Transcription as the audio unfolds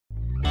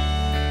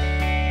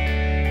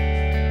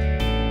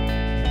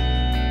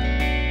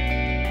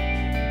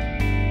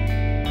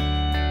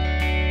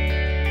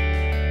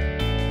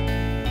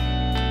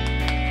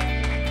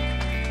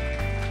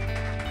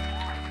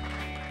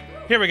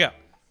Here we go.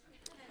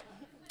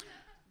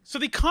 So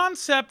the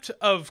concept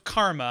of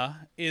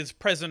karma is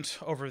present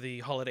over the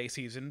holiday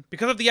season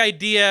because of the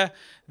idea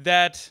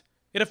that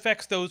it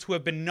affects those who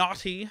have been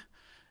naughty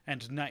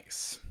and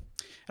nice.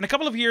 And a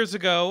couple of years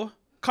ago,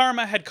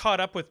 karma had caught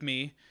up with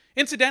me,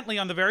 incidentally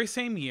on the very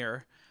same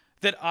year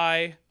that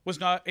I was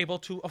not able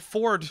to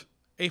afford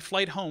a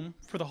flight home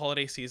for the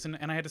holiday season,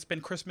 and I had to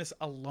spend Christmas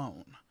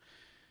alone.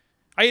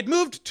 I had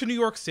moved to New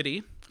York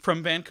City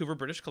from Vancouver,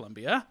 British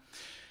Columbia,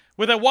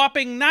 with a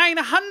whopping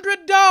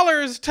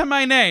 $900 to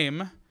my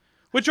name,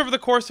 which over the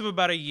course of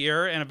about a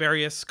year and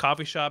various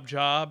coffee shop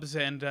jobs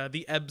and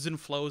the ebbs and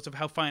flows of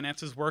how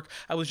finances work,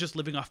 I was just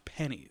living off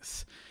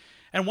pennies.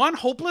 And one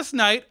hopeless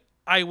night,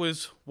 I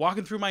was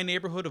walking through my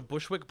neighborhood of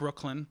Bushwick,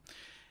 Brooklyn,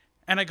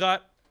 and I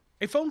got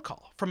a phone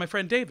call from my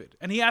friend David.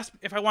 And he asked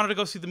if I wanted to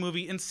go see the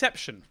movie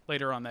Inception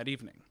later on that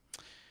evening.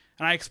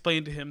 And I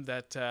explained to him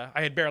that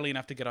I had barely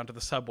enough to get onto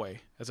the subway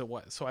as it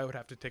was, so I would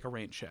have to take a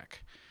rain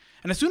check.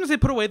 And as soon as I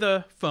put away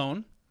the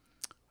phone,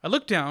 I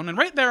looked down, and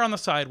right there on the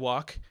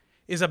sidewalk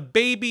is a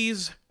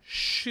baby's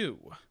shoe.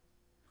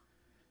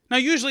 Now,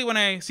 usually when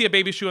I see a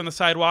baby shoe on the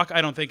sidewalk,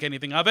 I don't think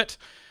anything of it.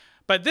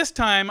 But this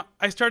time,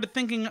 I started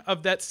thinking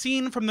of that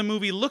scene from the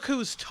movie Look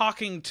Who's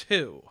Talking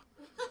To.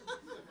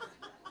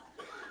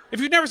 If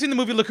you've never seen the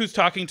movie Look Who's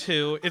Talking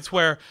To, it's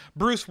where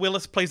Bruce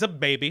Willis plays a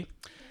baby.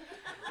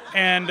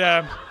 And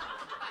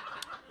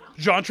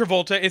John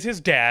Travolta is his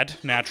dad,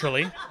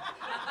 naturally.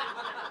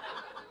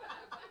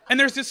 And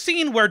there's this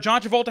scene where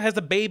John Travolta has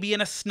a baby in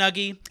a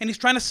Snuggie, and he's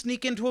trying to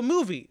sneak into a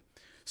movie.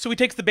 So he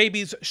takes the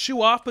baby's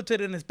shoe off, puts it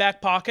in his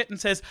back pocket,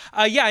 and says,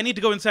 yeah, I need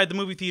to go inside the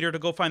movie theater to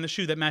go find the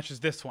shoe that matches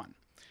this one.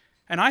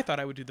 And I thought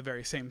I would do the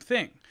very same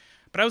thing.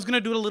 But I was going to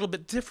do it a little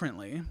bit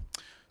differently.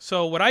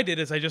 So what I did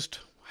is I just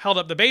held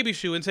up the baby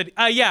shoe and said,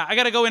 yeah, I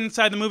got to go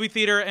inside the movie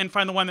theater and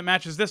find the one that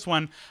matches this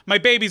one. My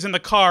baby's in the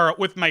car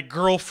with my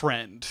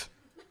girlfriend.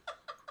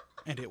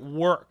 And it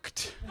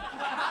worked.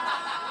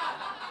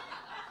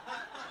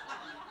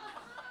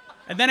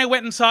 And then I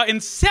went and saw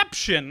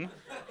Inception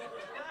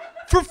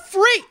for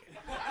free.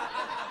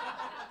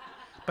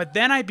 But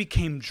then I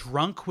became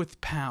drunk with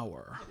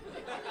power.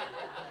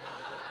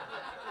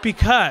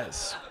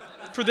 Because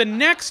for the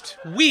next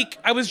week,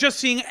 I was just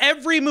seeing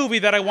every movie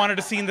that I wanted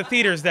to see in the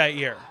theaters that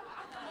year.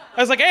 I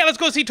was like, hey, let's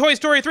go see Toy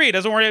Story 3.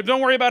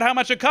 Don't worry about how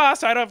much it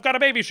costs. I've got a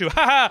baby shoe.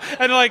 Ha ha.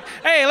 And like,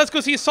 hey, let's go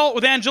see Salt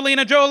with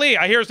Angelina Jolie.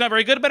 I hear it's not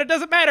very good, but it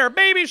doesn't matter.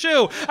 Baby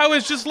shoe. I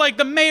was just like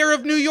the mayor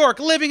of New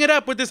York, living it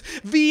up with this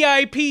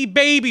VIP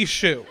baby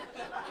shoe.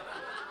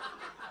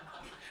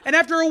 And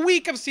after a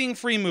week of seeing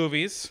free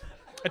movies,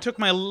 I took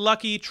my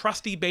lucky,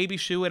 trusty baby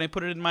shoe and I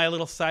put it in my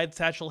little side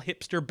satchel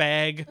hipster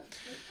bag.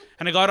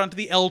 And I got onto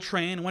the L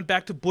train and went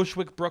back to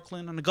Bushwick,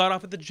 Brooklyn, and I got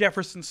off at the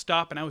Jefferson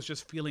stop, and I was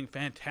just feeling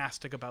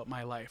fantastic about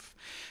my life.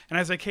 And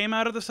as I came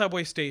out of the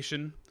subway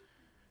station,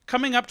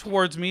 coming up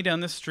towards me down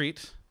the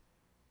street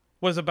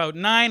was about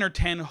 9 or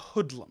 10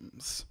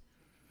 hoodlums.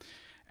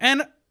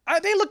 And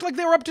they looked like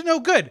they were up to no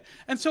good.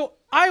 And so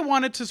I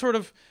wanted to sort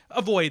of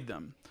avoid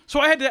them. So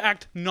I had to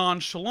act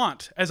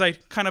nonchalant as I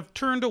kind of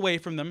turned away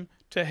from them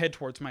to head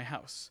towards my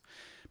house.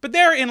 But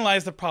therein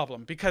lies the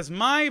problem, because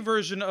my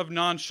version of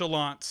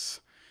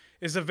nonchalance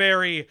is a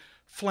very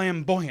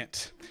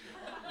flamboyant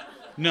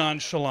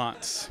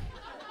nonchalance.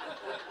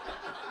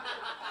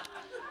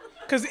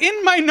 Because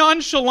in my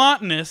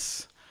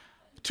nonchalantness,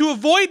 to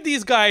avoid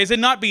these guys and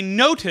not be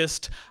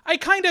noticed, I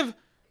kind of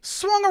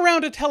swung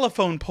around a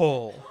telephone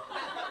pole,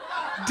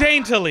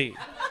 daintily,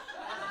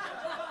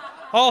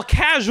 all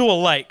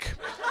casual-like.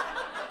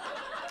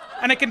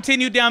 And I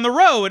continued down the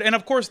road, and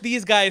of course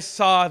these guys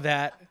saw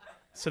that,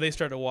 so they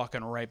started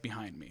walking right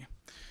behind me.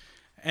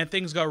 And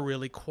things got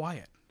really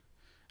quiet.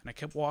 And I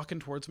kept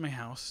walking towards my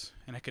house,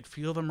 and I could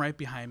feel them right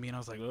behind me, and I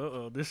was like,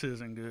 uh-oh, this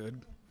isn't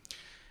good.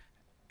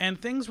 And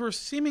things were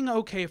seeming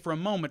okay for a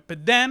moment,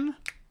 but then,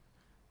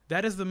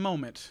 that is the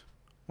moment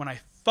when I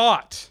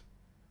thought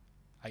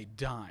I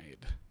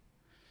died.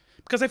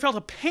 Because I felt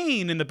a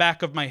pain in the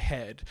back of my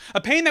head.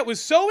 A pain that was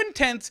so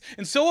intense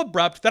and so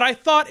abrupt that I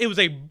thought it was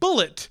a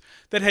bullet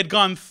that had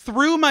gone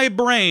through my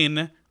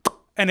brain,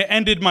 and it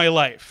ended my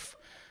life.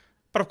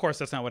 But of course,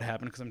 that's not what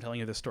happened, because I'm telling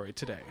you this story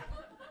today.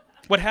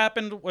 What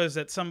happened was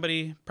that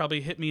somebody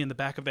probably hit me in the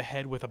back of the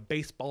head with a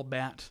baseball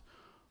bat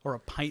or a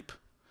pipe,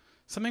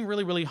 something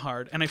really, really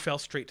hard, and I fell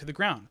straight to the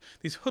ground.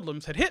 These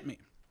hoodlums had hit me.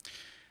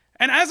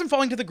 And as I'm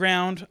falling to the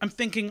ground, I'm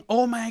thinking,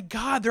 oh my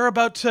God, they're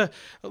about to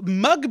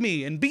mug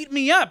me and beat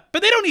me up.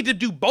 But they don't need to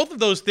do both of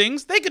those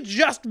things. They could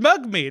just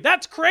mug me.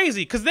 That's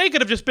crazy, because they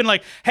could have just been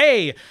like,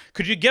 hey,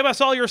 could you give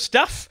us all your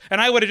stuff? And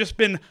I would have just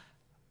been,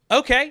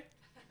 okay.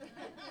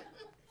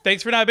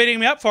 Thanks for not beating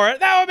me up for it.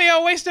 That would be a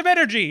waste of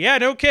energy. Yeah,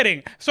 no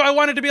kidding. So I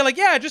wanted to be like,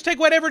 yeah, just take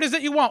whatever it is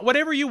that you want.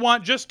 Whatever you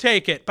want, just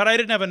take it. But I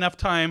didn't have enough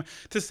time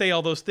to say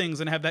all those things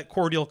and have that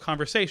cordial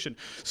conversation.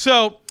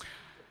 So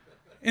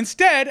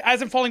instead,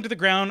 as I'm falling to the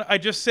ground, I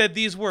just said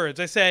these words.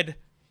 I said,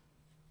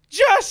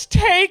 just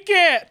take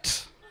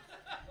it.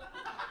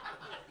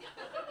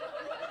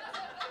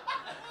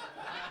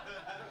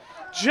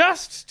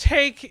 Just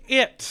take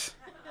it.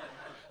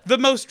 the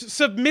most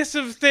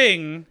submissive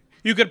thing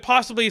you could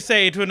possibly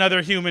say to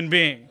another human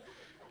being. And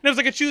it was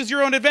like a choose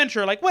your own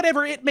adventure, like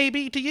whatever it may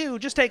be to you,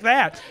 just take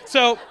that.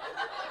 So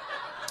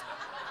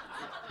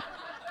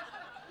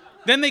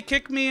then they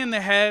kicked me in the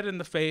head and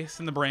the face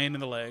and the brain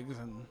and the legs,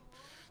 and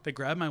they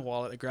grabbed my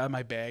wallet, they grabbed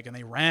my bag, and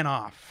they ran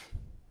off.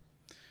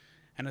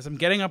 And as I'm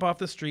getting up off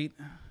the street,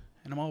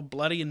 and I'm all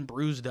bloody and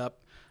bruised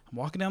up, I'm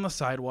walking down the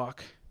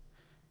sidewalk,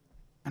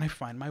 and I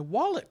find my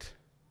wallet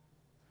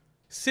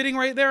sitting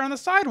right there on the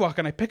sidewalk,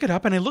 and I pick it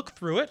up and I look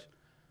through it,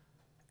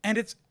 and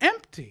it's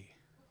empty.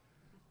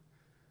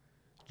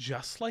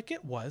 Just like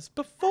it was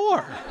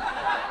before.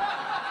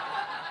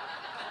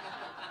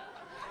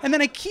 And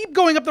then I keep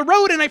going up the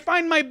road and I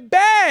find my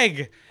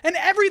bag, and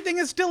everything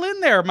is still in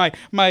there. My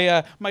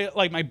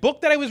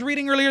book that I was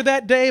reading earlier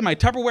that day, my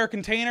Tupperware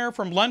container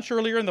from lunch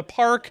earlier in the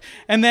park,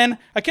 and then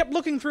I kept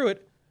looking through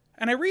it,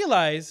 and I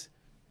realized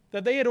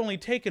that they had only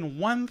taken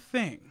one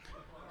thing.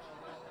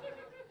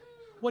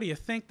 What do you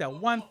think that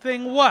one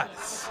thing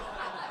was?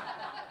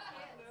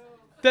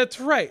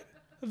 That's right,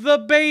 the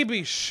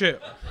baby shoe.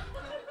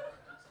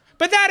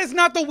 But that is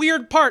not the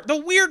weird part. The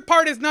weird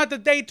part is not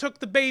that they took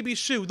the baby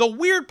shoe. The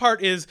weird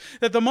part is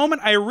that the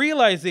moment I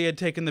realized they had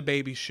taken the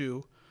baby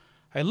shoe,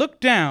 I looked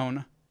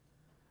down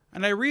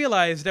and I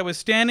realized I was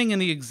standing in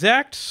the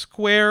exact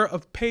square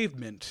of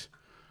pavement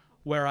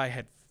where I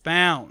had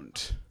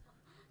found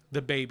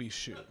the baby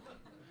shoe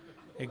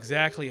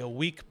exactly a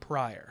week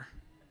prior.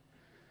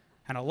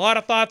 And a lot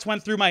of thoughts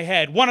went through my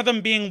head. One of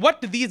them being,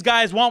 what did these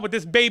guys want with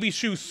this baby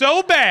shoe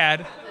so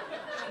bad?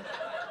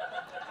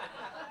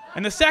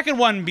 And the second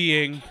one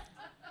being,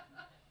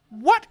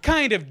 what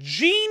kind of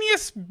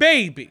genius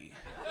baby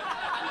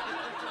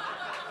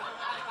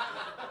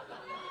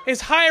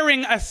is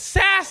hiring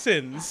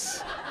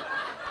assassins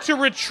to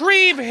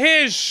retrieve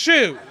his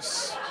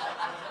shoes?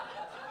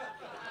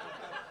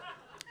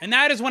 And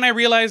that is when I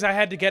realized I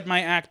had to get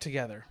my act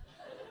together.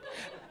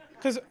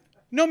 Because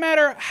no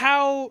matter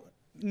how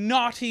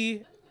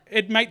naughty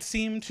it might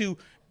seem to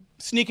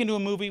sneak into a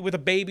movie with a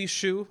baby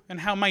shoe,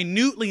 and how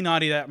minutely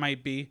naughty that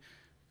might be,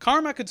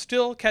 karma could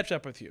still catch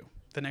up with you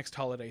the next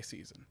holiday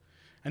season.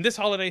 And this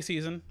holiday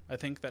season, I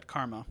think that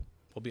karma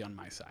will be on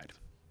my side.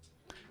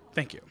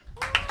 Thank you.